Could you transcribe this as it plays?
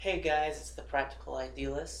Hey guys, it's the Practical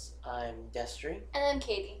Idealist. I'm Destry, And I'm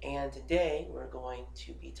Katie. and today we're going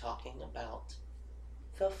to be talking about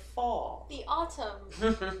the fall. The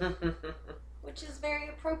autumn, which is very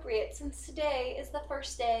appropriate since today is the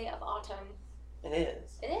first day of autumn. It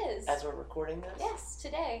is. It is. As we're recording this? Yes,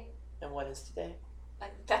 today. And what is today?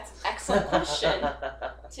 That's an excellent question.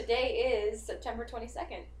 Today is September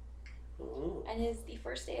 22nd. Ooh. And is the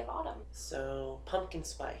first day of autumn. So, pumpkin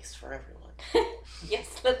spice for everyone.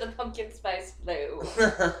 Yes, let the pumpkin spice flow.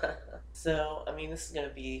 So, this is going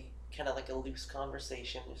to be kind of like a loose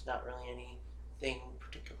conversation. There's not really anything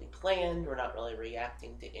particularly planned. We're not really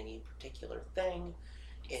reacting to any particular thing.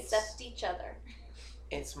 Except each other.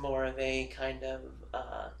 It's more of a kind of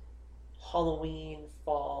Halloween,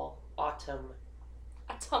 fall, autumnal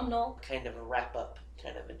kind of a wrap-up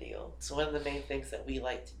kind of a deal. So one of the main things that we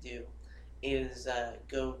like to do is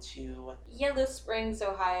go to Yellow Springs,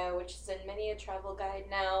 Ohio, which is in many a travel guide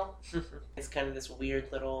now. It's kind of this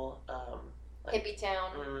weird little hippie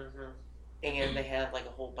town. Mm-hmm. And they have like a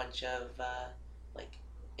whole bunch of like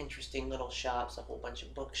interesting little shops, a whole bunch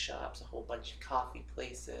of bookshops, a whole bunch of coffee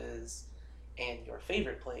places, and your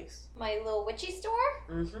favorite place. My little witchy store?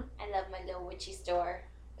 Mm-hmm. I love my little witchy store.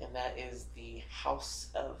 And that is the House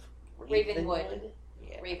of Ravenwood.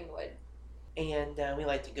 Yeah. Ravenwood. And we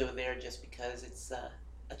like to go there just because it's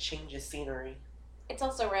a change of scenery. It's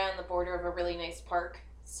also around the border of a really nice park,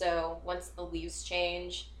 so once the leaves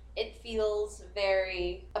change, it feels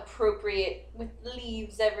very appropriate with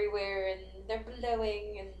leaves everywhere and they're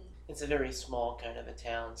blowing and... It's a very small kind of a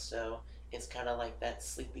town, so it's kind of like that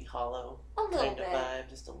Sleepy Hollow kind of vibe,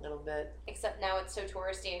 just a little bit. Except now it's so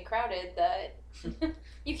touristy and crowded that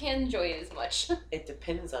you can't enjoy it as much. It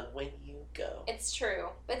depends on when you go. It's true.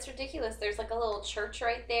 But it's ridiculous. There's like a little church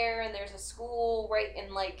right there, and there's a school right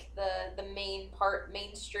in like the main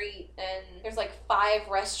street, and there's like 5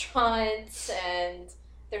 restaurants, and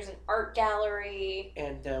there's an art gallery.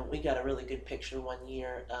 And we got a really good picture one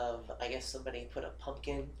year of, I guess somebody put a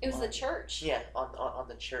pumpkin. It was the church. Yeah, on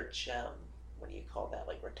the church, what do you call that,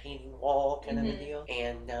 like retaining wall kind of a deal.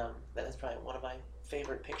 And that is probably one of my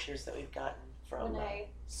favorite pictures that we've gotten from... When I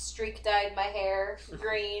streak dyed my hair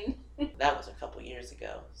green. That was a couple years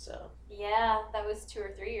ago, so... Yeah, that was 2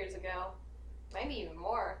 or 3 years ago. Maybe even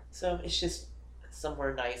more. So it's just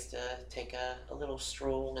somewhere nice to take a little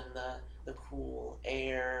stroll in the cool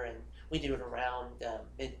air, and we do it around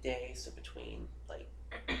midday, so between like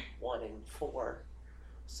 1 and 4,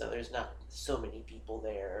 so there's not so many people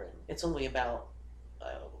there, and it's only about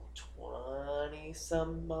 20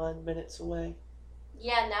 some odd minutes away.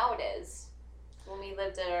 Yeah, now it is. When we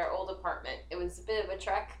lived at our old apartment, it was a bit of a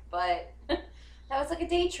trek, but that was like a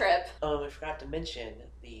day trip. Oh, we forgot to mention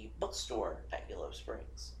the bookstore at Yellow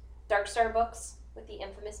Springs. Dark Star Books with the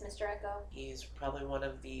infamous Mr. Echo. He's probably one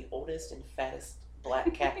of the oldest and fattest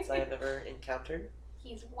black cats I have ever encountered.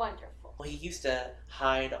 He's wonderful. Well, he used to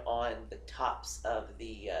hide on the tops of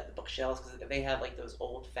the bookshelves, because they have like those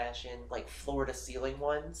old-fashioned like floor-to-ceiling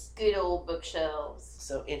ones. Good old bookshelves.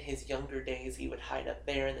 So in his younger days, he would hide up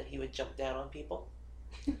there, and then he would jump down on people.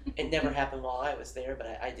 It never happened while I was there,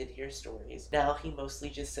 but I did hear stories. Now he mostly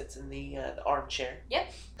just sits in the armchair.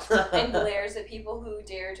 Yep. And glares at people who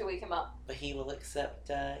dare to wake him up. But he will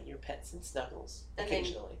accept your pets and snuggles and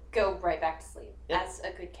occasionally. Then go right back to sleep, yep. As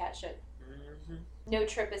a good cat should. Mm-hmm. No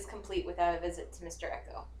trip is complete without a visit to Mr.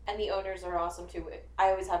 Echo. And the owners are awesome too.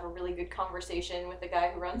 I always have a really good conversation with the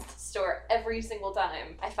guy who runs the store every single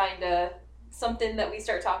time. I find something that we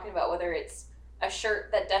start talking about, whether it's a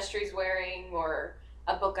shirt that Destry's wearing or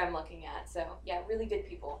a book I'm looking at. So yeah, really good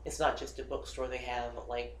people. It's not just a bookstore. They have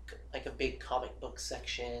like a big comic book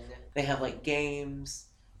section. They have like games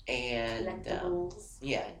and collectibles.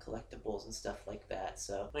 Collectibles and stuff like that.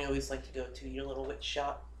 So we always like to go to your little witch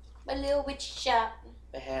shop. My little witch shop.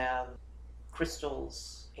 They have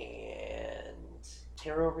crystals and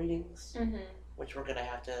tarot readings, which we're gonna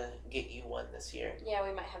have to get you one this year. Yeah,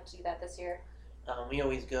 we might have to do that this year. We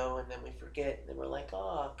always go and then we forget, and then we're like,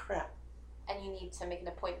 oh crap. And you need to make an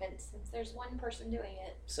appointment since there's one person doing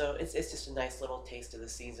it. So it's just a nice little taste of the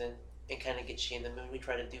season. It kind of gets you in the mood. We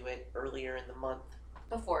try to do it earlier in the month.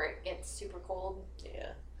 Before it gets super cold. Yeah.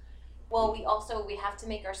 Well, we have to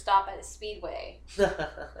make our stop at a speedway.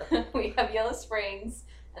 We have Yellow Springs,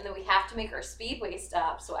 and then we have to make our speedway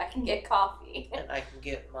stop so I can get coffee. And I can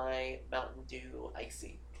get my Mountain Dew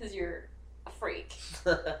icy. Because you're a freak.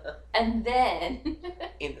 And then...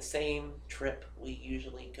 in the same trip, we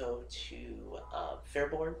usually go to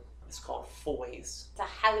Fairborn. It's called Foy's. It's a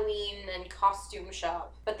Halloween and costume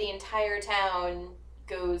shop. But the entire town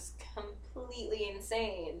goes completely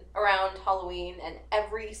insane around Halloween, and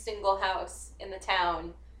every single house in the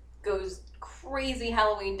town goes crazy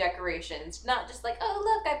Halloween decorations. Not just like, oh,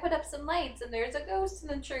 look, I put up some lights and there's a ghost in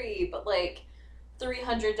the tree, but like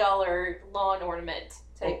 $300 lawn ornament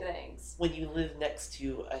type things. When you live next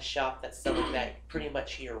to a shop that's selling that pretty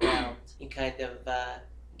much year round, you kind of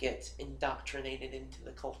get indoctrinated into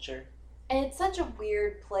the culture. And it's such a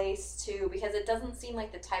weird place, too, because it doesn't seem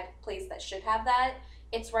like the type of place that should have that.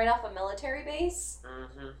 It's right off a military base.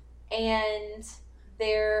 Mm-hmm. And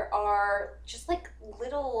there are just like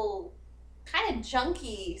little kind of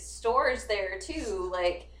junky stores there, too.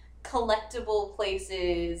 Like collectible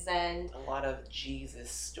places and a lot of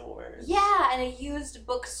Jesus stores. Yeah, and a used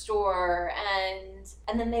bookstore,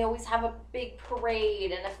 and then they always have a big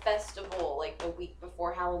parade and a festival like the week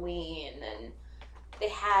before Halloween. And they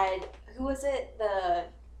had, who was it,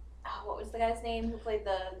 what was the guy's name who played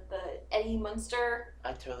the Eddie Munster?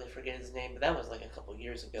 I totally forget his name, but that was like a couple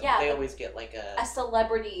years ago. Yeah, they always get like a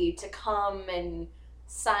celebrity to come and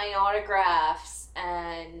sign autographs,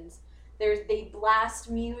 and they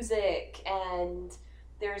blast music, and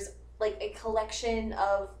there's like a collection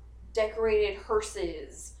of decorated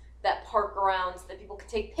hearses that park around so that people can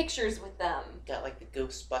take pictures with them. Got like the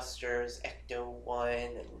Ghostbusters,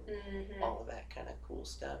 Ecto-1, and all of that kind of cool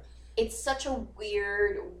stuff. It's such a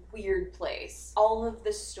weird place. All of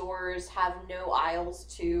the stores have no aisles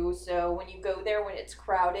too, so when you go there when it's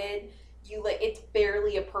crowded, it's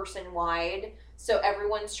barely a person wide. So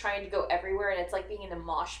everyone's trying to go everywhere, and it's like being in a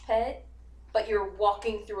mosh pit, but you're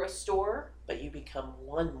walking through a store. But you become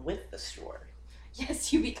one with the store.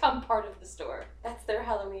 Yes, you become part of the store. That's their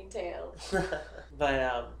Halloween tale.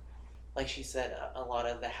 But like she said, a lot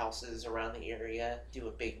of the houses around the area do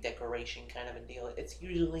a big decoration kind of a deal. It's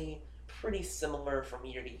usually pretty similar from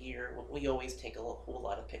year to year. We always take a whole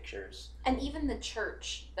lot of pictures. And even the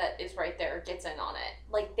church that is right there gets in on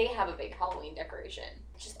it. Like, they have a big Halloween decoration.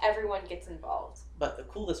 Just everyone gets involved. But the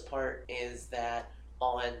coolest part is that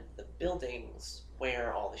on the buildings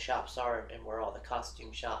where all the shops are and where all the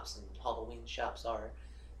costume shops and Halloween shops are,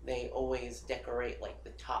 they always decorate like the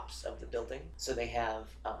tops of the building. So they have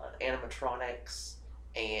animatronics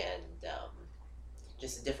and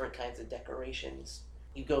just different kinds of decorations.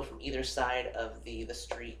 You go from either side of the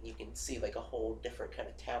street and you can see like a whole different kind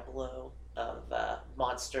of tableau of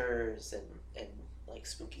monsters and like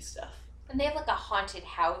spooky stuff. And they have like a haunted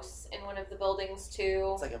house in one of the buildings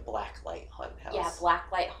too. It's like a blacklight haunted house. Yeah,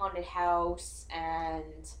 blacklight haunted house,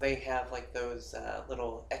 and they have like those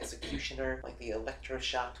little executioner, like the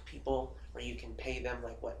electroshock people, where you can pay them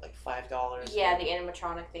like $5. Yeah, the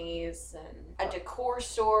animatronic thingies, and a decor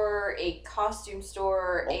store, a costume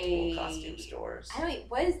store, multiple costume stores.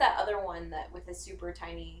 What is that other one that with the super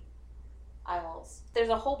tiny aisles? There's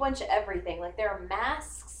a whole bunch of everything. Like there are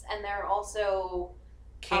masks, and there are also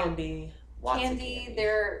candy. Lots of candy.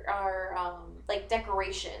 There are like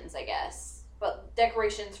decorations, I guess, but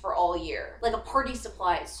decorations for all year, like a party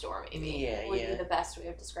supplies store maybe. Would be the best way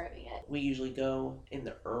of describing it. We usually go in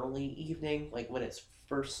the early evening, like when it's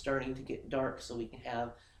first starting to get dark, so we can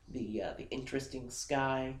have the interesting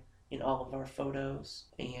sky in all of our photos,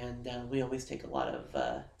 and we always take a lot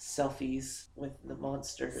of selfies with the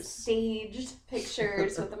monsters. Staged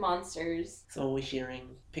pictures with the monsters. So we'll be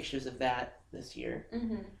sharing pictures of that this year.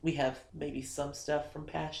 Mm-hmm. We have maybe some stuff from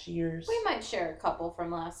past years. We might share a couple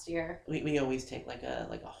from last year. We always take like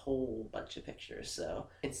a whole bunch of pictures, so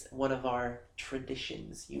it's one of our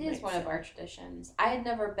traditions. It is one of our traditions. I had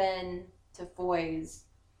never been to Foy's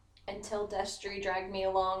until Destry dragged me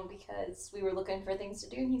along because we were looking for things to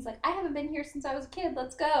do, and he's like, I haven't been here since I was a kid,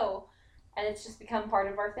 let's go. And it's just become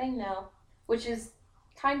part of our thing now, which is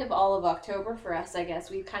kind of all of October for us, I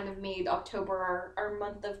guess. We've kind of made October our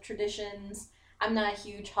month of traditions. I'm not a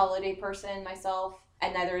huge holiday person myself,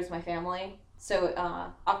 and neither is my family. So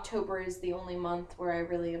October is the only month where I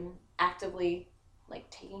really am actively like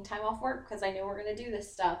taking time off work because I know we're going to do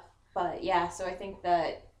this stuff. But yeah, so I think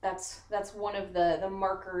that's one of the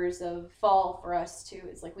markers of fall for us too,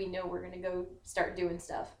 is like we know we're going to go start doing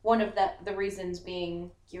stuff. One of the reasons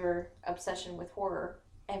being your obsession with horror.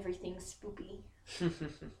 Everything's spoopy.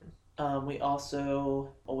 We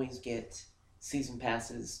also always get season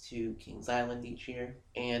passes to Kings Island each year,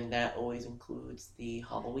 and that always includes the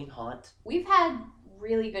Halloween haunt. We've had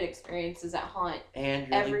really good experiences at haunt. And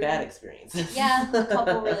really bad experiences. Yeah, a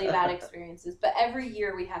couple really bad experiences. But every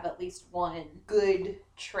year we have at least one good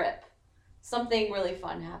trip. Something really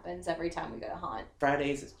fun happens every time we go to haunt.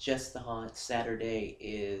 Fridays is just the haunt. Saturday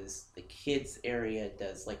is the kids area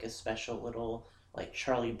does like a special little like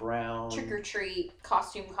Charlie Brown trick or treat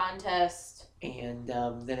costume contest, and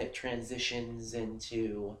then it transitions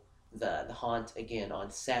into the haunt again on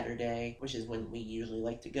Saturday, which is when we usually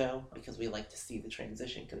like to go because we like to see the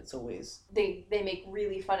transition because it's always They make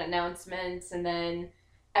really fun announcements, and then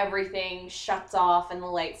everything shuts off and the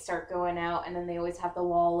lights start going out, and then they always have the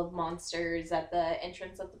wall of monsters at the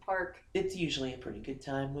entrance of the park. it's usually a pretty good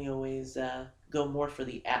time. We always go more for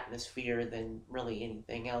the atmosphere than really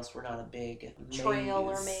anything else. We're not a big Trail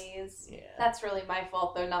maze. or maze. Yeah. That's really my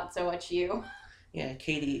fault, though, not so much you. Yeah,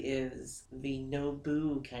 Katie is the no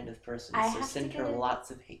boo kind of person, I so have to send her get it.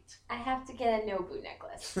 lots of hate. I have to get a Nobu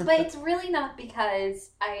necklace. But it's really not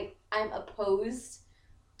because I'm opposed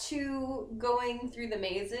to going through the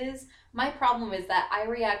mazes. My problem is that I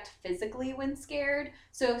react physically when scared.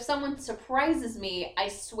 So if someone surprises me, I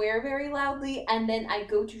swear very loudly and then I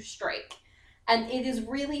go to strike. And it is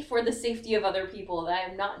really for the safety of other people that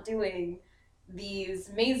I'm not doing these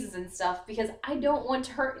mazes and stuff because I don't want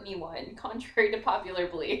to hurt anyone, contrary to popular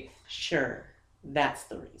belief. Sure, that's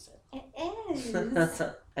the reason. It is.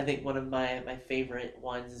 I think one of my favorite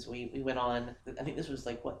ones is we went on. I think this was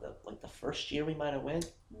like the first year we might have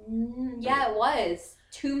went. Yeah, it was.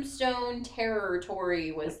 Tombstone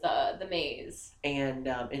Territory was the maze. And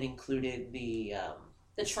it included the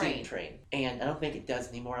train. steam train, and I don't think it does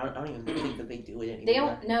anymore. I don't even think that they do it anymore. They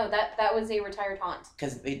don't. No, that was a retired haunt.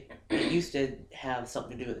 Because they used to have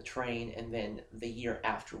something to do with the train, and then the year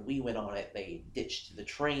after we went on it, they ditched the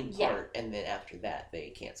train part, and then after that,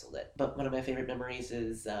 they canceled it. But one of my favorite memories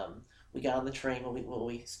is we got on the train when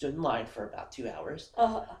we stood in line for about 2 hours.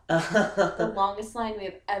 The longest line we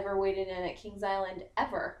have ever waited in at Kings Island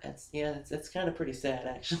ever. That's kind of pretty sad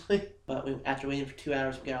actually. But after waiting for 2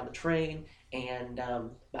 hours, we got on the train, and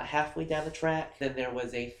about halfway down the track, then there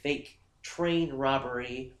was a fake train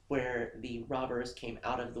robbery where the robbers came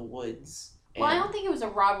out of the woods. Well, I don't think it was a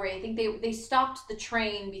robbery. I think they stopped the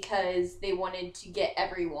train because they wanted to get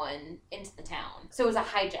everyone into the town. So it was a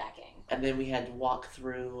hijacking. And then we had to walk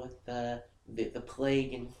through the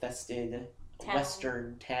plague-infested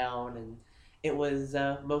western town, and it was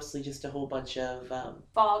mostly just a whole bunch of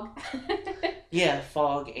fog. Yeah,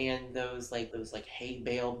 fog and those hay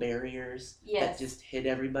bale barriers that just hid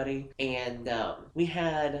everybody. And we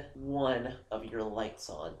had one of your lights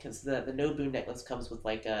on because the Nobu necklace comes with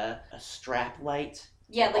like a strap light.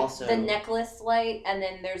 Yeah, like also the necklace light, and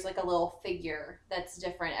then there's like a little figure that's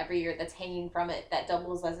different every year that's hanging from it that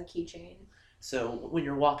doubles as a keychain. So when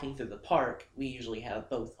you're walking through the park, we usually have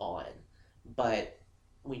both on, but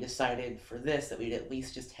we decided for this that we'd at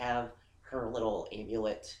least just have her little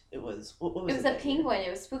amulet. It was what was it? It was a penguin. It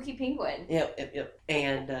was Spooky Penguin. Yep.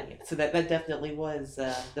 And so that definitely was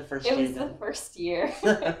the first year. It was the first year.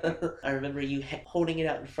 I remember you holding it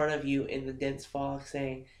out in front of you in the dense fog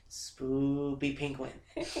saying, "Spoopy Penguin."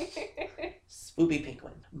 Spoopy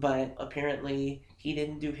Penguin. But apparently he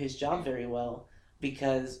didn't do his job very well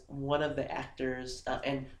because one of the actors,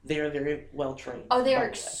 and they're very well trained. Oh, they're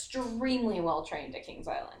extremely well trained at Kings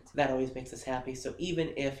Island. That always makes us happy. So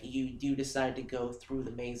even if you do decide to go through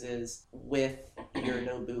the mazes with your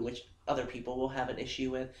Nobu, which other people will have an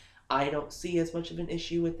issue with, I don't see as much of an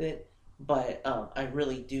issue with it. But I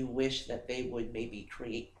really do wish that they would maybe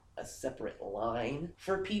create a separate line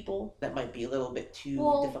for people. That might be a little bit too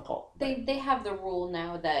difficult. They have the rule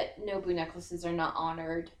now that Nobu necklaces are not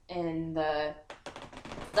honored in the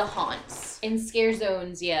haunts. In scare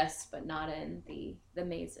zones, yes, but not in the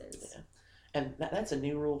mazes. Yeah. And that's a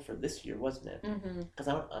new rule for this year, wasn't it? Because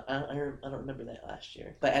Mm-hmm. I don't remember that last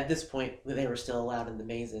year. But at this point, they were still allowed in the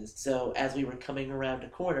mazes. So as we were coming around a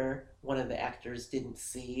corner, one of the actors didn't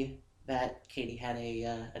see that Katie had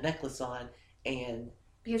a necklace on, and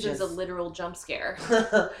because it was a literal jump scare.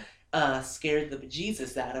 Scared the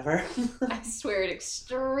bejesus out of her. I swear it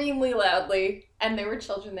extremely loudly, and there were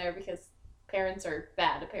children there because parents are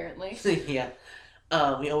bad, apparently. Yeah.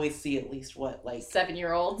 We always see at least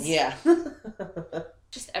 7-year-olds. Yeah.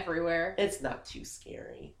 Just everywhere. It's not too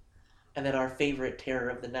scary. And then our favorite terror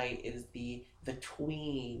of the night is the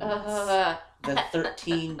tweens. The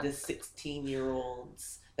 13 to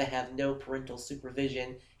 16-year-olds that have no parental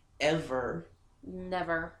supervision ever.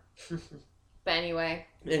 Never. But anyway,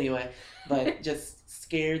 but just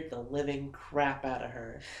scared the living crap out of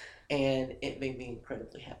her, and it made me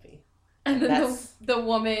incredibly happy. And then the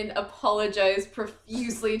woman apologized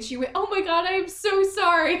profusely, and she went, "Oh my God, I am so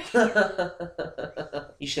sorry."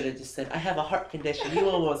 You should have just said, "I have a heart condition. You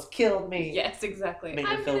almost killed me." Yes, exactly. Made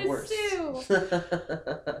her feel worse.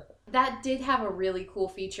 That did have a really cool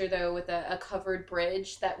feature, though, with a covered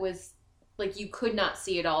bridge that was like you could not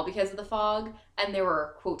see it all because of the fog, and there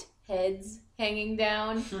were, quote, heads hanging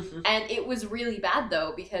down. And it was really bad,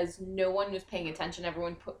 though, because no one was paying attention.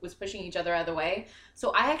 Everyone was pushing each other out of the way.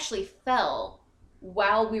 So I actually fell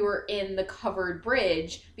while we were in the covered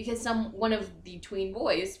bridge because one of the tween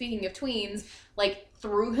boys, speaking of tweens, like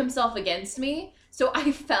threw himself against me. So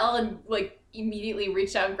I fell and like immediately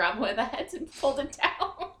reached out and grabbed one of the heads and pulled it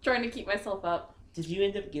down, trying to keep myself up. Did you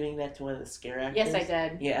end up giving that to one of the scare actors? Yes, I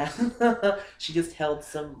did. Yeah. She just held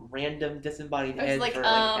some random disembodied head like, for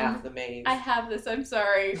like half the maze. I have this, I'm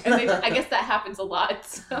sorry. And I guess that happens a lot,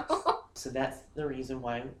 so. So that's the reason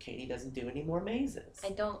why Katie doesn't do any more mazes. I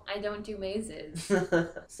don't do mazes.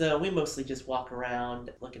 So we mostly just walk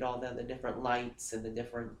around, look at all the different lights and the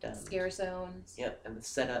different scare zones. Yep, and the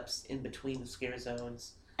setups in between the scare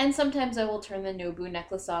zones. And sometimes I will turn the Nobu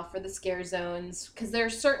necklace off for the scare zones, because there are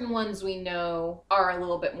certain ones we know are a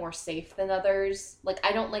little bit more safe than others. Like,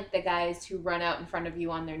 I don't like the guys who run out in front of you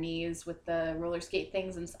on their knees with the roller skate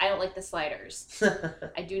things, and I don't like the sliders.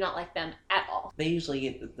 I do not like them at all. They usually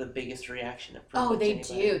get the biggest reaction of Oh, they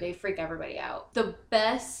do. They freak everybody out. The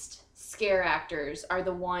best scare actors are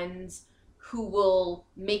the ones who will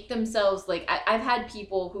make themselves, like, I've had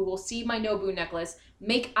people who will see my Nobu necklace,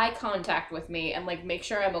 make eye contact with me, and, like, make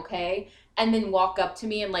sure I'm okay, and then walk up to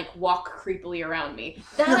me and, like, walk creepily around me.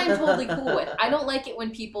 That I'm totally cool with. I don't like it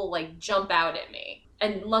when people, like, jump out at me.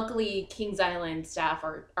 And luckily, Kings Island staff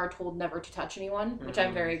are told never to touch anyone, which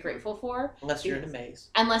I'm very grateful for. Unless you're in a maze.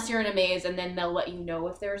 Unless you're in a maze, and then they'll let you know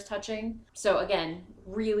if there's touching. So again,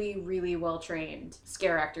 really, really well-trained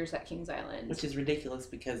scare actors at Kings Island. Which is ridiculous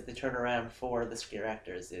because the turnaround for the scare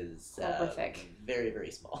actors is horrific. Very, very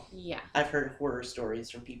small. Yeah. I've heard horror stories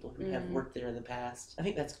from people who have worked there in the past. I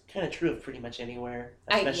think that's kind of true of pretty much anywhere.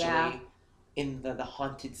 Especially in the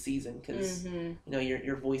haunted season, because you know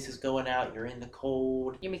your voice is going out, you're in the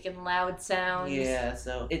cold, you're making loud sounds. Yeah,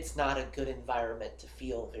 so it's not a good environment to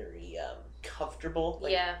feel very comfortable.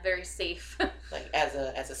 Like, yeah, very safe. Like as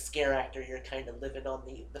a scare actor, you're kind of living on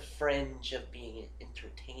the fringe of being an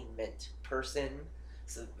entertainment person,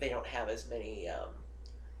 so they don't have as many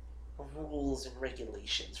rules and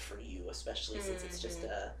regulations for you, especially since it's just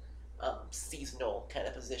a seasonal kind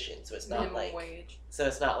of position, so it's not minimum wage. So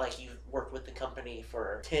it's not like you've worked with the company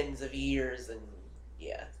for tens of years. And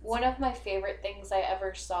yeah, one of my favorite things I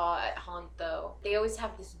ever saw at Haunt, though, they always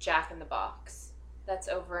have this Jack in the Box that's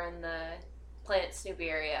over in the Planet Snoopy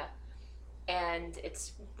area, and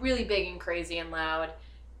it's really big and crazy and loud,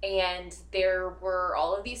 and there were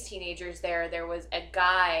all of these teenagers there. There was a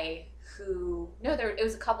guy it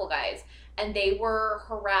was a couple guys, and they were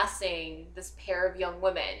harassing this pair of young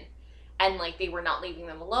women. And, like, they were not leaving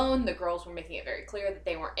them alone. The girls were making it very clear that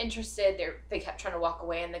they weren't interested. They kept trying to walk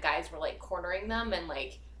away, and the guys were, like, cornering them and,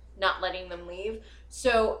 like, not letting them leave.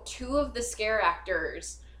 So 2 of the scare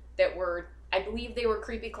actors that were, I believe they were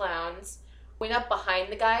creepy clowns, went up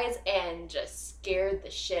behind the guys and just scared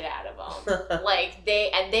the shit out of them. Like,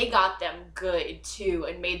 they got them good, too,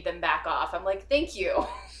 and made them back off. I'm like, thank you.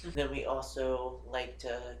 Then we also like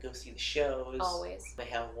to go see the shows. Always. They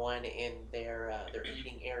have one in their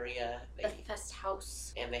eating area. The Fest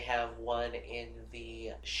House. And they have one in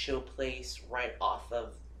the show place right off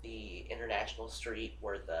of the International Street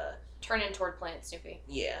where the... Turn in toward Planet Snoopy.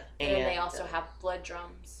 Yeah. And then they also have Blood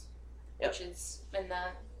Drums, which is in the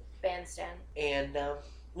bandstand. And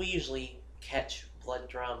we usually catch Blood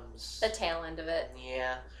Drums. The tail end of it.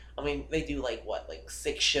 Yeah. I mean, they do, like,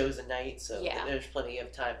 6 shows a night, so yeah. There's plenty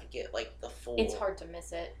of time to get, like, the full... It's hard to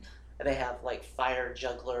miss it. And they have, like, fire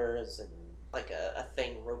jugglers and, like, a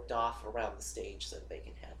thing roped off around the stage so that they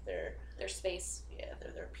can have their space. Yeah,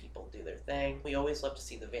 their people do their thing. We always love to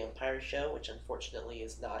see the vampire show, which unfortunately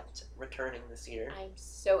is not returning this year. I'm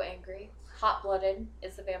so angry. Hot Blooded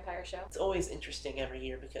is the vampire show. It's always interesting every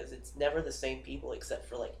year because it's never the same people except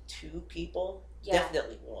for, like, 2 people. Yeah.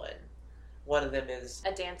 Definitely one. One of them is...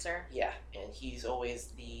 a dancer. Yeah, and he's always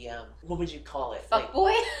the, what would you call it?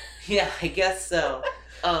 Fuckboy? Yeah, I guess so.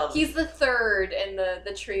 He's the third in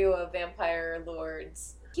the trio of vampire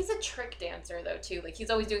lords. He's a trick dancer, though, too. Like, he's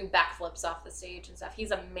always doing backflips off the stage and stuff. He's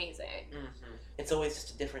amazing. Mm-hmm. It's always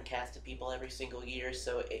just a different cast of people every single year,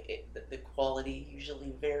 so the quality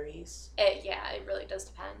usually varies. Yeah, it really does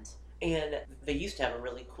depend. And they used to have a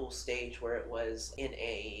really cool stage where it was in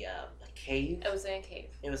a cave. It was in a cave.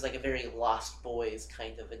 It was like a very Lost Boys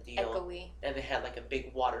kind of a deal. Echoey. And they had like a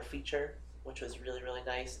big water feature, which was really, really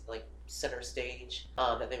nice, like center stage,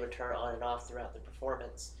 that they would turn on and off throughout the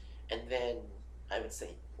performance. And then I would say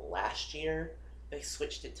last year they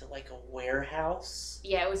switched it to like a warehouse.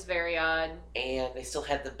 Yeah, it was very odd. And they still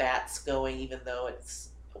had the bats going even though it's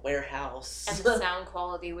a warehouse. And the sound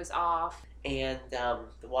quality was off. And the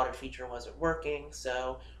water feature wasn't working,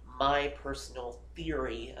 so my personal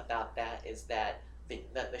theory about that is that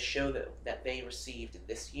the show that they received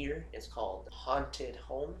this year is called Haunted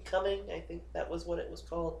Homecoming. I think that was what it was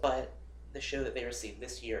called. But the show that they received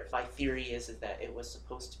this year, my theory is that it was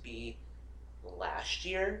supposed to be last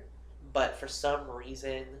year, but for some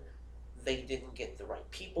reason they didn't get the right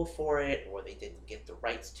people for it, or they didn't get the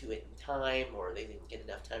rights to it in time, or they didn't get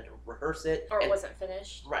enough time to rehearse it, or it wasn't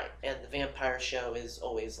finished. Right, and the vampire show is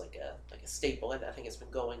always like a staple, and I think it's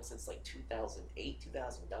been going since like 2008,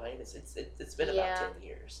 2009. It's been about 10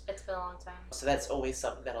 years. It's been a long time. So that's always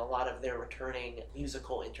something that a lot of their returning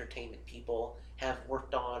musical entertainment people have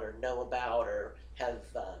worked on or know about or have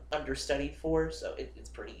understudied for, so it's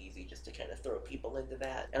pretty easy just to kind of throw people into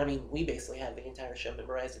that. And I mean, we basically have the entire show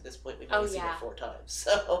memorized at this point. We've only seen it 4 times.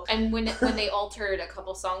 So. And when they altered a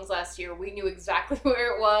couple songs last year, we knew exactly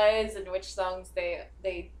where it was and which songs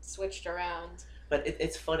they switched around. But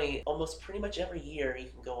it's funny, almost pretty much every year you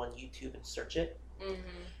can go on YouTube and search it.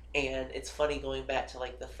 Mm-hmm. And it's funny going back to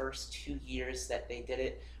like the first 2 years that they did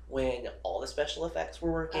it, when all the special effects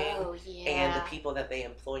were working, and the people that they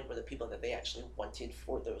employed were the people that they actually wanted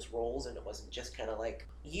for those roles, and it wasn't just kind of like,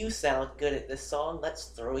 you sound good at this song, let's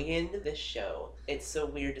throw you into this show. It's so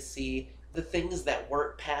weird to see the things that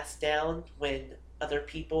weren't passed down when other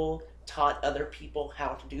people taught other people how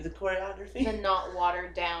to do the choreography. The not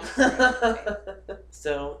watered down.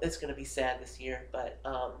 So it's going to be sad this year, but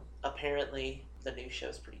apparently the new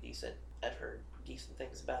show's pretty decent. I've heard decent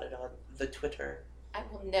things about it on the Twitter. I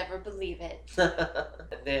will never believe it.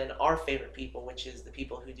 And then our favorite people, which is the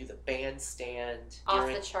people who do the bandstand off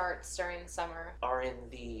the charts during the summer, are in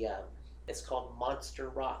the it's called Monster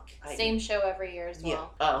Rock. Same show every year as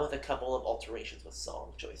well. Yeah, with a couple of alterations with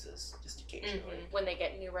song choices, just occasionally. Mm-hmm. When they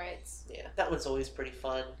get new rights. Yeah, that one's always pretty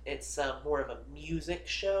fun. It's more of a music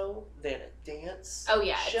show than a dance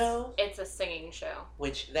show. It's a singing show.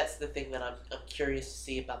 Which, that's the thing that I'm curious to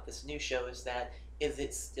see about this new show, is that, is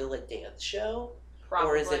it still a dance show? Probably.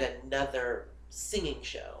 Or is it another singing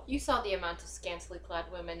show? You saw the amount of scantily clad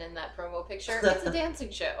women in that promo picture. It's a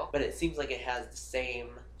dancing show. But it seems like it has the same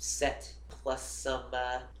set plus some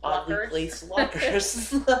oddly placed lockers.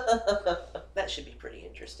 That should be pretty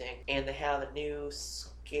interesting. And they have a new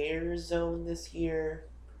scare zone this year,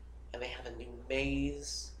 and they have a new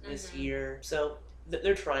maze this year. So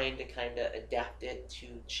they're trying to kind of adapt it to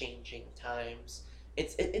changing times.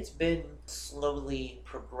 It's been slowly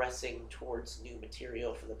progressing towards new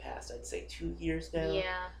material for the past, I'd say, 2 years now.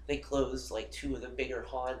 Yeah. They closed like 2 of the bigger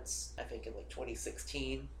haunts, I think in like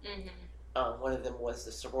 2016. One of them was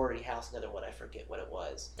the sorority house, another one I forget what it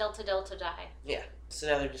was. Delta Die. Yeah. So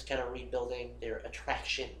now they're just kind of rebuilding their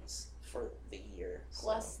attractions for the year.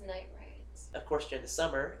 Plus night rides. Of course, during the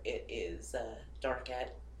summer, it is dark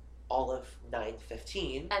at all of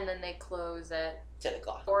 9:15. And then they close at 10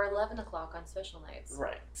 o'clock. Or 11 o'clock on special nights.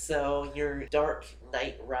 Right. So your dark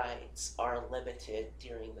night rides are limited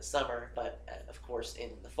during the summer, but of course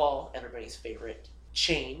in the fall, everybody's favorite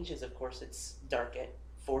change is, of course, it's dark at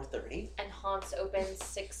 4:30. And haunts open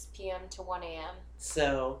 6 p.m. to 1 a.m.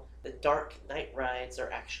 So the dark night rides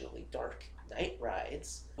are actually dark night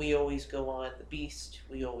rides. We always go on the Beast.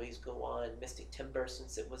 We always go on Mystic Timber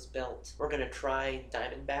since it was built. We're going to try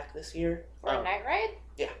Diamondback this year. For a night ride?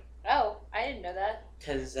 Yeah. Oh, I didn't know that.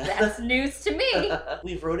 Because that's news to me.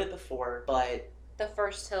 We've rode it before, but the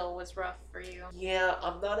first hill was rough for you. Yeah,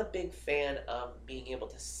 I'm not a big fan of being able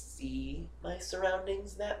to see my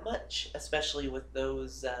surroundings that much, especially with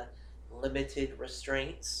those limited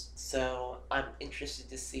restraints. So I'm interested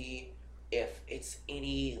to see if it's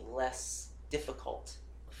any less difficult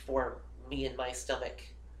for me and my stomach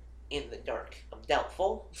in the dark. I'm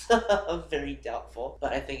doubtful. I'm very doubtful,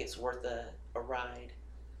 but I think it's worth a ride.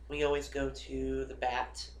 We always go to the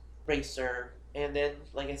Bat Racer, and then,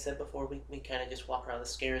 like I said before, we kind of just walk around the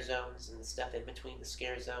scare zones and the stuff in between the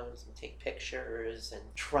scare zones and take pictures and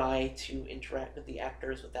try to interact with the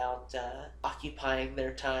actors without occupying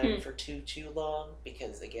their time for too long,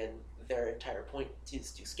 because, again, their entire point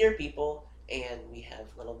is to scare people, and we have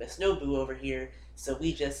little Miss Nobu over here, so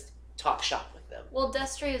we just talk shop with them. Well,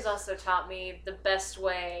 Destry has also taught me the best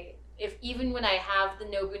way, even when I have the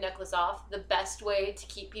Nobu necklace off, the best way to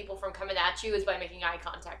keep people from coming at you is by making eye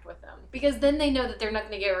contact with them. Because then they know that they're not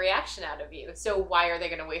going to get a reaction out of you, so why are they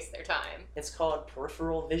going to waste their time? It's called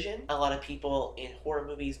peripheral vision. A lot of people in horror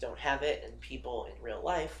movies don't have it, and people in real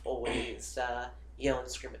life always yell and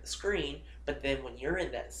scream at the screen, but then when you're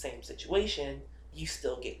in that same situation, you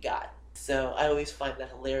still get got. So I always find that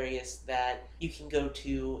hilarious that you can go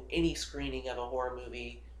to any screening of a horror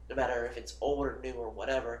movie, no matter if it's old or new or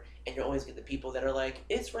whatever, and you always get the people that are like,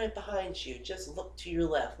 it's right behind you, just look to your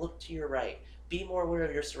left, look to your right, be more aware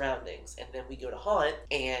of your surroundings. And then we go to haunt,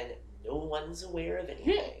 and no one's aware of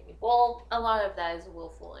anything. Well, a lot of that is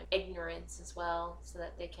willful ignorance as well, so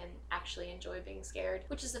that they can actually enjoy being scared,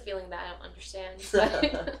 which is a feeling that I don't understand.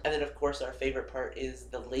 And then, of course, our favorite part is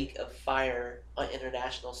the lake of fire on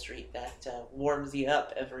International Street that warms you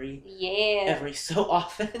up every so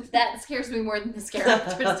often. That scares me more than the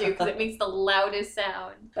Scarecrows do, because it makes the loudest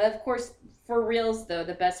sound. But of course, for reals though,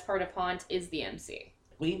 the best part of Haunt is the MC.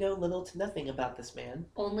 We know little to nothing about this man.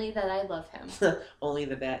 Only that I love him. Only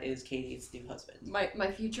that is Katie's new husband.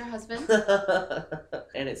 My future husband.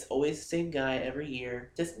 And it's always the same guy every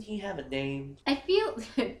year. Doesn't he have a name? I feel...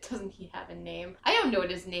 Doesn't he have a name? I don't know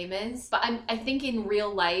what his name is, but I think in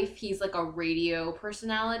real life he's like a radio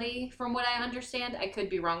personality from what I understand. I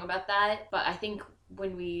could be wrong about that, but I think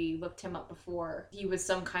when we looked him up before, he was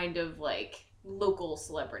some kind of like local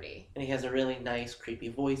celebrity. And he has a really nice creepy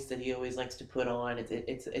voice that he always likes to put on.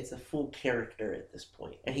 It's a full character at this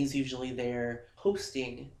point, and he's usually there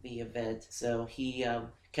hosting the event, so he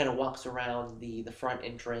kind of walks around the front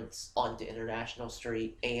entrance onto International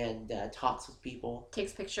Street and talks with people,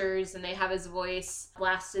 takes pictures, and they have his voice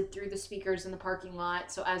blasted through the speakers in the parking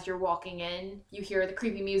lot, so as you're walking in you hear the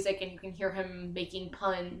creepy music and you can hear him making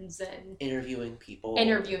puns and interviewing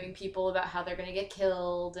people about how they're gonna get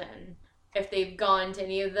killed and if they've gone to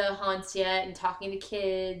any of the haunts yet, and talking to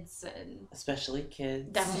kids, and especially kids.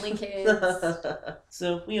 Definitely kids.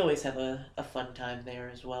 So we always have a fun time there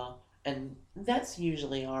as well. And that's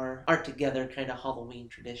usually our together kind of Halloween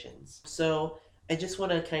traditions. So I just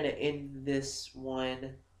want to kind of end this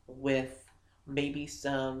one with maybe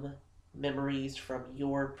some memories from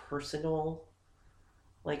your personal,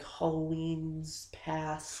 like, Halloween's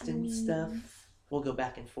past and stuff. We'll go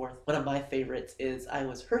back and forth. One of my favorites is I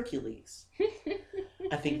was Hercules.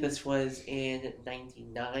 I think this was in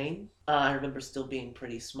 99. I remember still being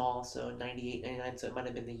pretty small, so 98, 99, so it might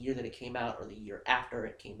have been the year that it came out or the year after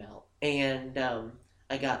it came out. And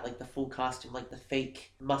I got like the full costume, like the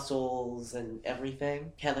fake muscles and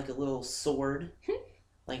everything. Had like a little sword.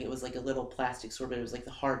 Like it was like a little plastic sword, but it was like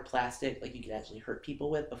the hard plastic, like you could actually hurt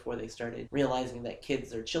people with before they started realizing that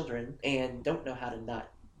kids are children and don't know how to not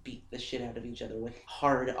beat the shit out of each other with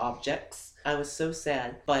hard objects. I was so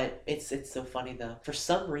sad, but it's so funny though. For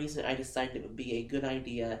some reason, I decided it would be a good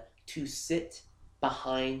idea to sit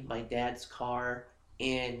behind my dad's car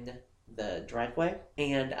in the driveway,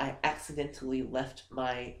 and I accidentally left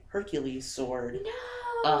my Hercules sword.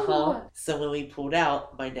 No! So when we pulled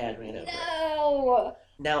out, my dad ran over it. No!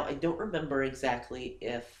 Now, I don't remember exactly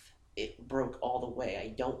if it broke all the way.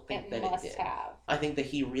 I don't think that it did. Have. I think that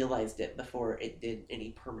he realized it before it did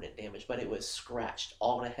any permanent damage, but it was scratched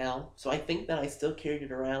all to hell. So I think that I still carried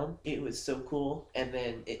it around. It was so cool, and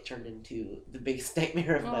then it turned into the biggest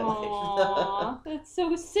nightmare of my life. That's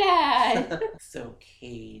so sad. So,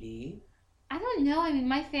 Katie? I don't know. I mean,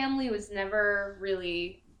 my family was never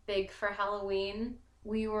really big for Halloween.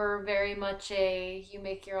 We were very much a you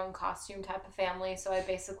make your own costume type of family, so I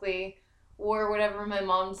basically wore whatever my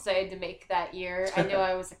mom decided to make that year. I know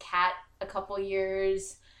I was a cat a couple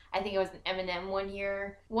years. I think I was an M&M one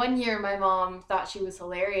year. One year my mom thought she was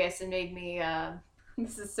hilarious and made me,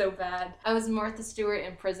 this is so bad. I was Martha Stewart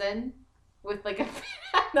in prison with like a,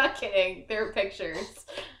 I'm not kidding, there are pictures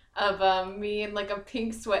of me in like a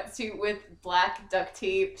pink sweatsuit with black duct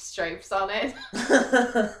tape stripes on it.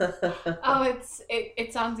 Oh,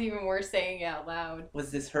 it sounds even worse saying it out loud.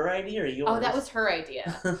 Was this her idea or yours? Oh, that was her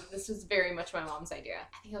idea. This was very much my mom's idea.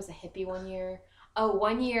 I think I was a hippie one year. Oh,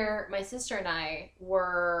 one year my sister and I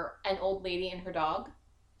were an old lady and her dog.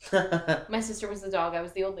 My sister was the dog, I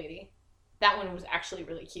was the old lady. That one was actually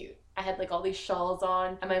really cute. I had like all these shawls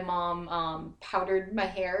on, and my mom powdered my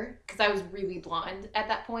hair because I was really blonde at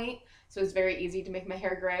that point, so it was very easy to make my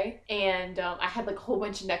hair gray. And I had like a whole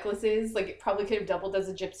bunch of necklaces. Like it probably could have doubled as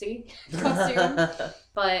a gypsy costume.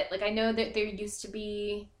 But like I know that there used to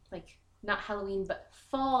be like not Halloween but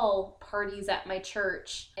fall parties at my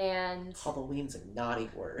church, and Halloween's a naughty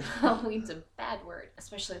word. Halloween's a bad word,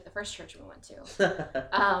 especially at the first church we went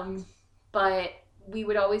to. But we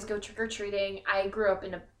would always go trick-or-treating. I grew up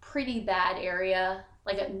in a pretty bad area,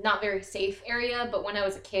 like a not very safe area, but when I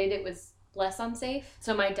was a kid it was less unsafe.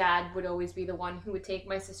 So my dad would always be the one who would take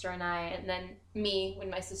my sister and I, and then me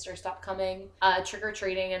when my sister stopped coming,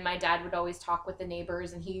 trick-or-treating, and my dad would always talk with the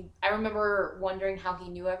neighbors, and I remember wondering how he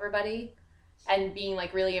knew everybody and being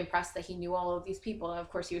like really impressed that he knew all of these people. And of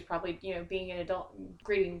course he was probably, being an adult,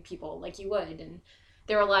 greeting people like you would, and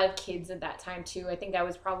there were a lot of kids at that time too. I think I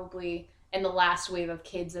was probably and the last wave of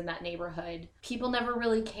kids in that neighborhood. People never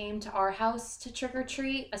really came to our house to trick or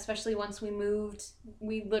treat, especially once we moved.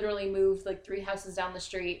 We literally moved like 3 houses down the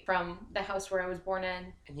street from the house where I was born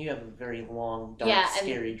in. And you have a very long, dark,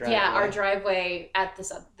 scary driveway. Yeah, our driveway at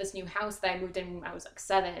this new house that I moved in when I was like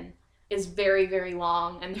 7 is very, very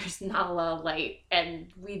long, and there's not a lot of light,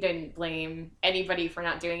 and we didn't blame anybody for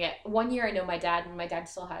not doing it. One year I know my dad, when my dad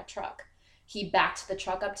still had a truck, he backed the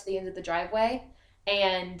truck up to the end of the driveway,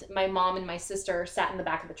 and my mom and my sister sat in the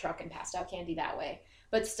back of the truck and passed out candy that way.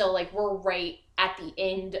 But still, like, we're right at the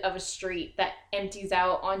end of a street that empties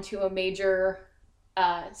out onto a major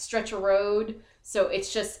stretch of road, so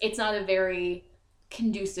it's not a very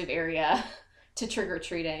conducive area to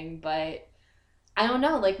trick-or-treating, but I don't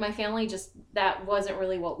know, like, my family just, that wasn't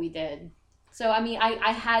really what we did. So, I mean,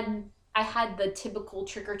 I had the typical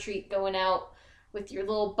trick-or-treat going out with your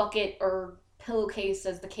little bucket or pillowcase,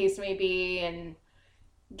 as the case may be, and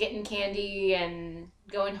getting candy and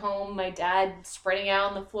going home, my dad spreading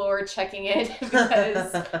out on the floor, checking it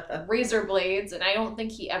because razor blades, and I don't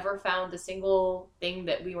think he ever found a single thing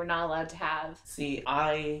that we were not allowed to have. See,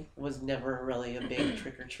 I was never really a big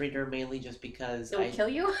trick-or-treater, mainly just because it would kill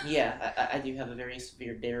you? Yeah, I do have a very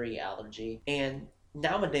severe dairy allergy, and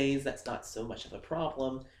nowadays that's not so much of a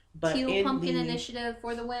problem. But Teal Pumpkin Initiative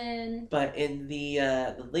for the win. But in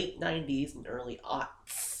the late 90s and early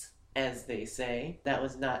aughts, as they say, that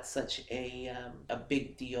was not such a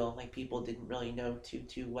big deal. Like, people didn't really know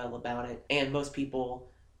too well about it, and most people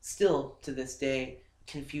still to this day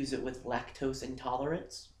confuse it with lactose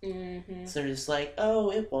intolerance. Mm-hmm. So they're just like,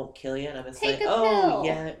 oh, it won't kill you, and I'm just Take like, oh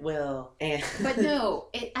yeah, it will. And but no,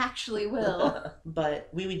 it actually will. But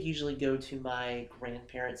we would usually go to my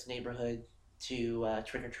grandparents' neighborhood to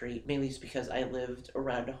trick or treat, mainly just because I lived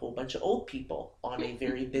around a whole bunch of old people on a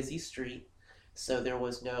very busy street. So there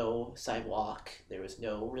was no sidewalk, there was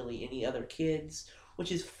no really any other kids, which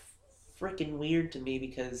is freaking weird to me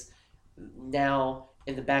because now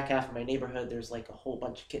in the back half of my neighborhood there's like a whole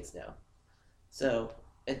bunch of kids now. So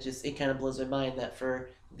it kind of blows my mind that for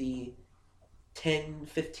the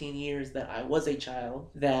 10-15 years that I was a child,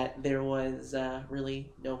 that there was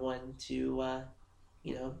really no one to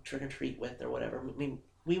trick or treat with or whatever. I mean,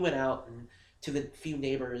 we went out and to the few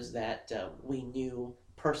neighbors that we knew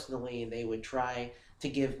personally, and they would try to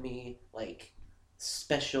give me like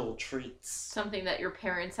special treats. Something that your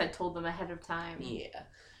parents had told them ahead of time. Yeah.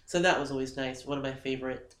 So that was always nice. One of my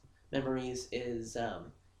favorite memories is,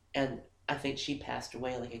 and I think she passed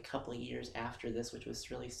away like a couple of years after this, which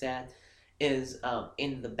was really sad, is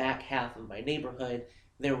in the back half of my neighborhood,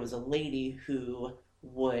 there was a lady who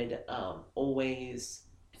would always,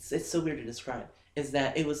 it's so weird to describe, is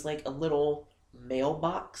that it was like a little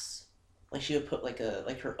mailbox. Like, she would put like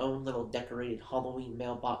her own little decorated Halloween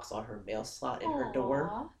mailbox on her mail slot in her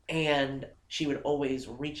door, and she would always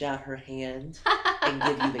reach out her hand and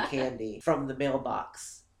give you the candy from the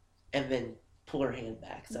mailbox, and then pull her hand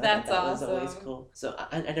back. So that's that awesome. was always cool. So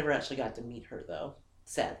I never actually got to meet her though,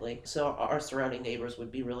 sadly. So our surrounding neighbors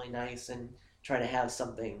would be really nice and try to have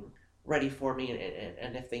something ready for me,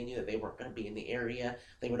 and if they knew that they weren't going to be in the area,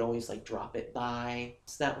 they would always like drop it by.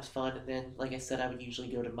 So that was fun. And then, like I said, I would usually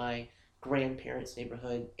go to my grandparents'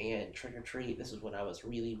 neighborhood and trick or treat. This was when I was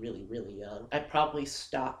really, really, really young. I probably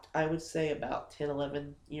stopped, I would say, about 10,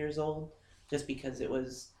 11 years old, just because it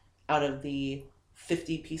was, out of the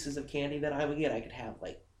 50 pieces of candy that I would get, I could have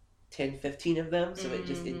like 10, 15 of them, so it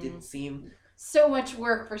didn't seem... So much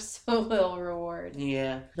work for so little reward.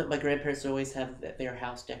 Yeah. But my grandparents would always have their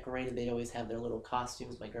house decorated. They'd always have their little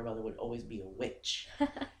costumes. My grandmother would always be a witch.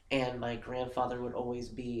 And my grandfather would always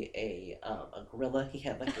be a gorilla. He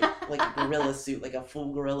had like a gorilla suit, like a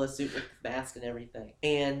full gorilla suit with the mask and everything.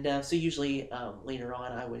 And so usually later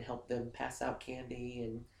on I would help them pass out candy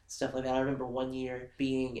and stuff like that. I remember one year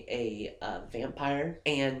being a vampire,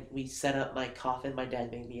 and we set up my coffin. My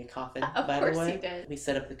dad made me a coffin, by the way. He did. We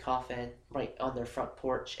set up the coffin right on their front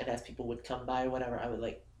porch, and as people would come by or whatever, I would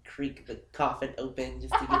like creak the coffin open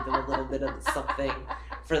just to give them a little bit of something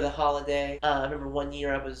for the holiday. I remember one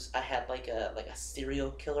year I had like a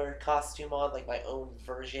serial killer costume on, like my own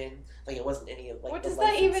version. Like, it wasn't any of like what the does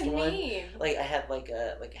that even one. mean? Like, I had like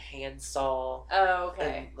a handsaw. Oh,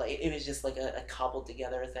 okay. And, like, it was just like a cobbled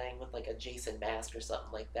together thing with like a Jason mask or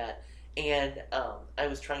something like that. And I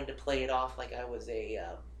was trying to play it off like I was a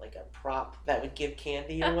prop that would give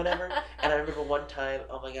candy or whatever. And I remember one time,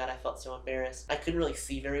 oh my god, I felt so embarrassed. I couldn't really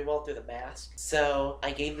see very well through the mask. So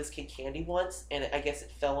I gave this kid candy once, and I guess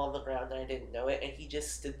it fell on the ground and I didn't know it. And he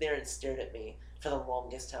just stood there and stared at me for the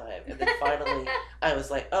longest time. And then finally, I was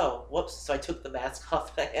like, oh, whoops. So I took the mask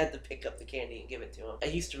off and I had to pick up the candy and give it to him. I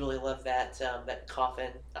used to really love that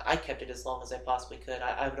coffin. I kept it as long as I possibly could.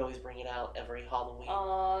 I would always bring it out every Halloween.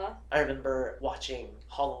 Aww. I remember watching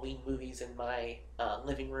Halloween movies in my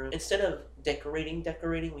living room. Instead of decorating,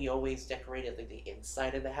 we always decorated like the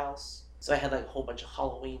inside of the house. So I had like a whole bunch of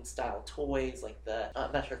Halloween style toys, like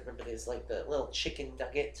I'm not sure if you remember this, like the little chicken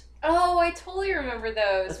nugget. Oh, I totally remember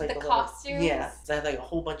those. Like the costumes. Yeah, so I had like a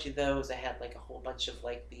whole bunch of those. I had like a whole bunch of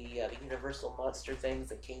like the Universal Monster things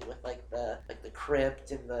that came with like the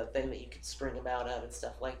crypt and the thing that you could spring them out of and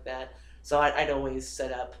stuff like that. So I'd always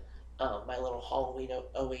set up my little Halloween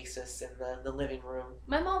oasis in the living room.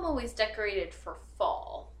 My mom always decorated for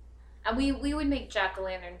fall. And we would make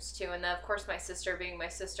jack-o'-lanterns too, and then of course my sister, being my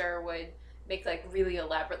sister, would make like really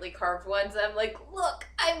elaborately carved ones. And I'm like, look,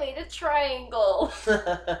 I made a triangle.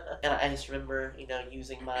 And I just remember,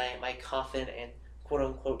 using my coffin and quote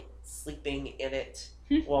unquote sleeping in it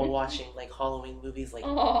while watching like Halloween movies like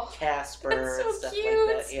Casper so and stuff cute.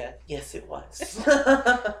 like that. Yeah, yes, it was.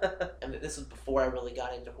 And this was before I really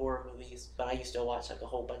got into horror movies, but I used to watch like a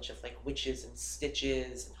whole bunch of like Witches and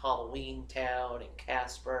Stitches and Halloween Town and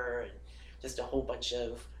Casper and just a whole bunch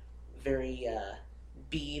of very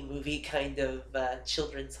B movie kind of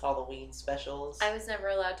children's Halloween specials. I was never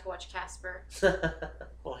allowed to watch Casper.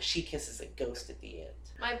 Well, she kisses a ghost at the end.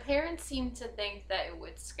 My parents seemed to think that it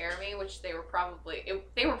would scare me, which they were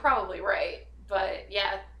probably right. But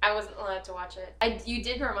yeah, I wasn't allowed to watch it. You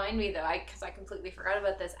did remind me though, because I completely forgot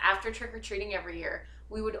about this. After trick-or-treating every year,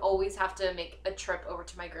 we would always have to make a trip over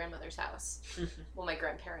to my grandmother's house. Well, my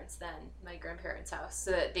grandparents' house,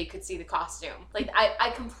 so that they could see the costume. Like,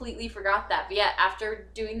 I completely forgot that. But yeah, after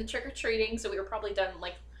doing the trick-or-treating, so we were probably done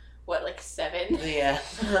like 7? Yeah.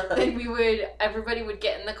 Then everybody would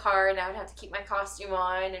get in the car and I would have to keep my costume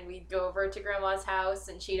on and we'd go over to grandma's house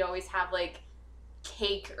and she'd always have like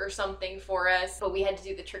cake or something for us. But we had to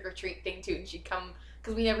do the trick-or-treat thing too, and she'd come,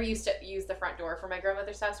 because we never used to use the front door for my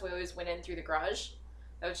grandmother's house. We always went in through the garage.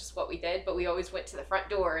 That was just what we did, but we always went to the front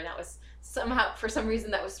door, and that was somehow, for some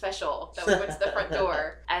reason, that was special, that we went to the front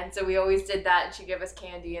door. And so we always did that, and she'd give us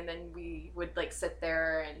candy, and then we would like sit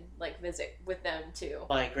there and like visit with them too.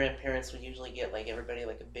 My grandparents would usually get like everybody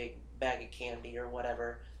like a big bag of candy or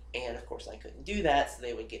whatever, and of course I couldn't do that, so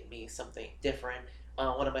they would get me something different.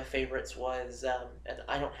 One of my favorites was, and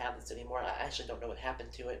I don't have this anymore, I actually don't know what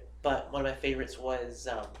happened to it, but one of my favorites was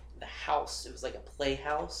the house. It was like a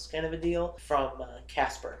playhouse kind of a deal from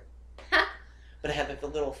Casper. But it had like the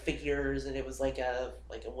little figures, and it was like a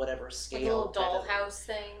whatever scale. Like a little dollhouse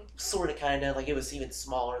thing? Sort of, kind of. Like it was even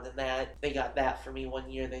smaller than that. They got that for me one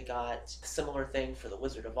year. They got a similar thing for the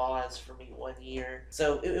Wizard of Oz for me one year.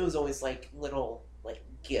 So it was always like little like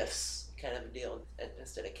gifts kind of a deal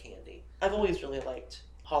instead of candy. I've always really liked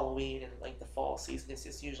Halloween and like the fall season.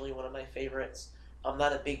 It's usually one of my favorites. I'm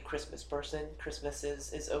not a big Christmas person. Christmas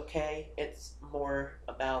is okay. It's more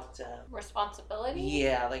about responsibility.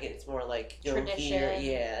 Yeah, like it's more like tradition. Here.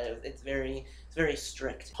 Yeah, it's very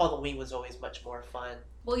strict. Halloween was always much more fun.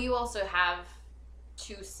 Well, you also have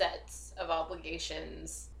 2 sets of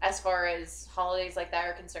obligations as far as holidays like that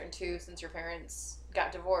are concerned too, since your parents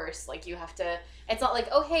got divorced. Like you have to, it's not like,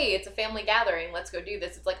 oh hey, it's a family gathering, let's go do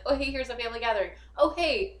this. It's like, oh hey, here's a family gathering. Oh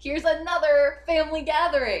hey, here's another family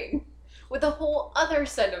gathering with a whole other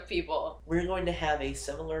set of people. We're going to have a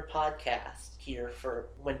similar podcast here for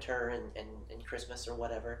winter and Christmas or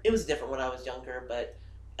whatever. It was different when I was younger, but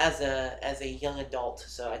as a young adult,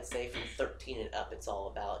 so I'd say from 13 and up, it's all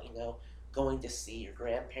about, going to see your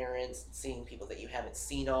grandparents and seeing people that you haven't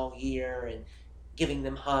seen all year and giving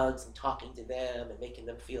them hugs and talking to them and making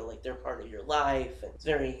them feel like they're part of your life. And it's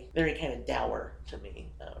very, very kind of dour to me.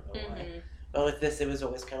 I don't know why. But with this, it was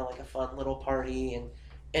always kind of like a fun little party, and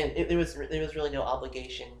there was really no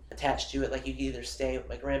obligation attached to it. Like you could either stay with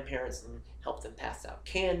my grandparents and help them pass out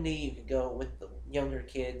candy, you could go with the younger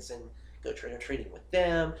kids and go trick-or-treating with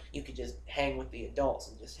them, you could just hang with the adults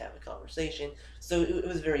and just have a conversation. So it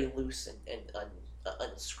was very loose and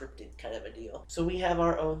unscripted kind of a deal. So we have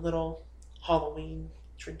our own little Halloween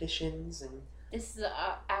traditions, and this is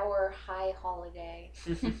our high holiday.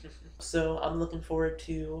 So I'm looking forward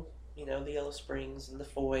to the Yellow Springs and the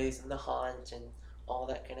Foys and the Haunt and all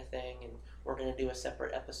that kind of thing, and we're going to do a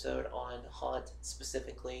separate episode on Haunt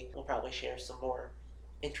specifically. We'll probably share some more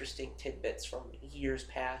interesting tidbits from years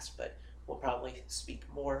past, but we'll probably speak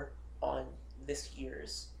more on this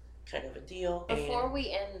year's kind of a deal. Before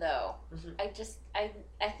we end though,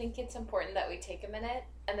 I think it's important that we take a minute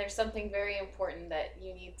And there's something very important that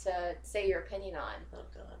you need to say your opinion on. Oh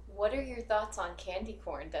God. What are your thoughts on candy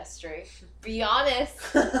corn, Destry? Be honest.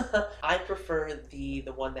 I prefer the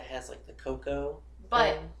one that has like the cocoa.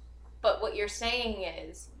 But thing. but what you're saying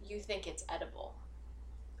is you think it's edible.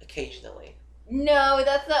 Occasionally. No,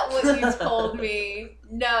 that's not what you told me.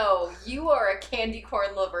 No, you are a candy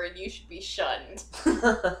corn lover and you should be shunned.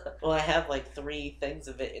 Well, I have like 3 things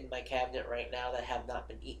of it in my cabinet right now that have not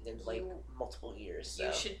been eaten in like multiple years. So.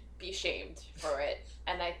 You should be shamed for it.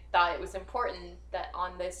 And I thought it was important that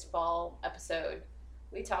on this fall episode,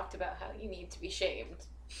 we talked about how you need to be shamed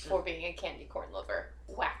for being a candy corn lover.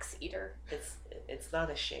 Wax eater. It's not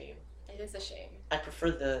a shame. It is a shame. I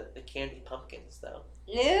prefer the candy pumpkins though.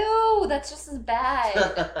 Ew, that's just as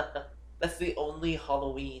bad. That's the only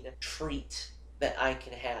Halloween treat that I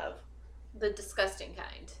can have. The disgusting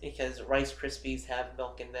kind. Because Rice Krispies have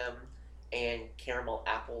milk in them and caramel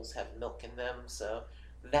apples have milk in them, so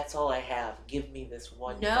that's all I have. Give me this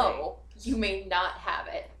one thing. No, you may not have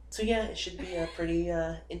it. So yeah, it should be a pretty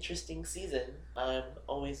interesting season. I'm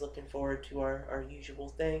always looking forward to our usual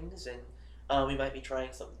things, and we might be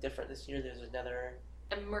trying something different this year. There's another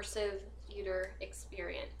immersive theater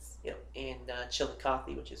experience. In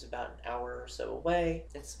Chillicothe, which is about an hour or so away.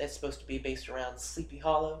 It's supposed to be based around Sleepy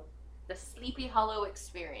Hollow. The Sleepy Hollow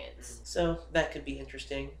experience. So that could be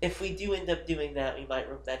interesting. If we do end up doing that, we might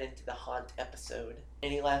rope that into the haunt episode.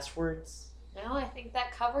 Any last words? No, I think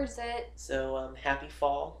that covers it. So happy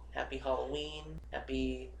fall, happy Halloween,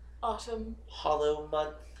 happy autumn, Hollow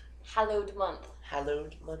month, hallowed month,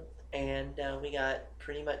 and we got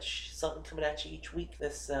pretty much something coming at you each week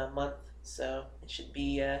this month. So it should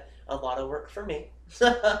be a lot of work for me.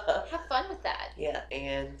 Have fun with that. Yeah,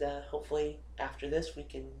 and hopefully after this we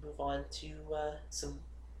can move on to some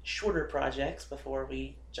shorter projects before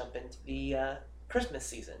we jump into the Christmas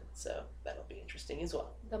season. So that'll be interesting as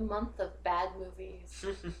well. The month of bad movies.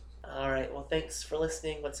 Alright, well thanks for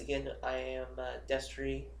listening. Once again, I am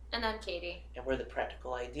Destry. And I'm Katie. And we're the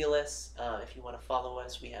Practical Idealists. If you want to follow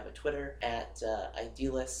us, we have a Twitter at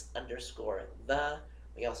idealist_the.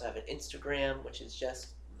 We also have an Instagram, which is just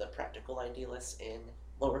the Practical Idealists in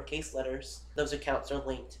lowercase letters. Those accounts are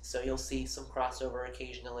linked, so you'll see some crossover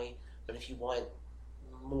occasionally. But if you want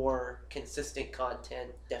more consistent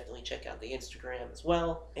content, definitely check out the Instagram as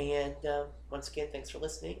well. And once again, thanks for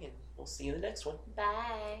listening, and we'll see you in the next one.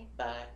 Bye. Bye.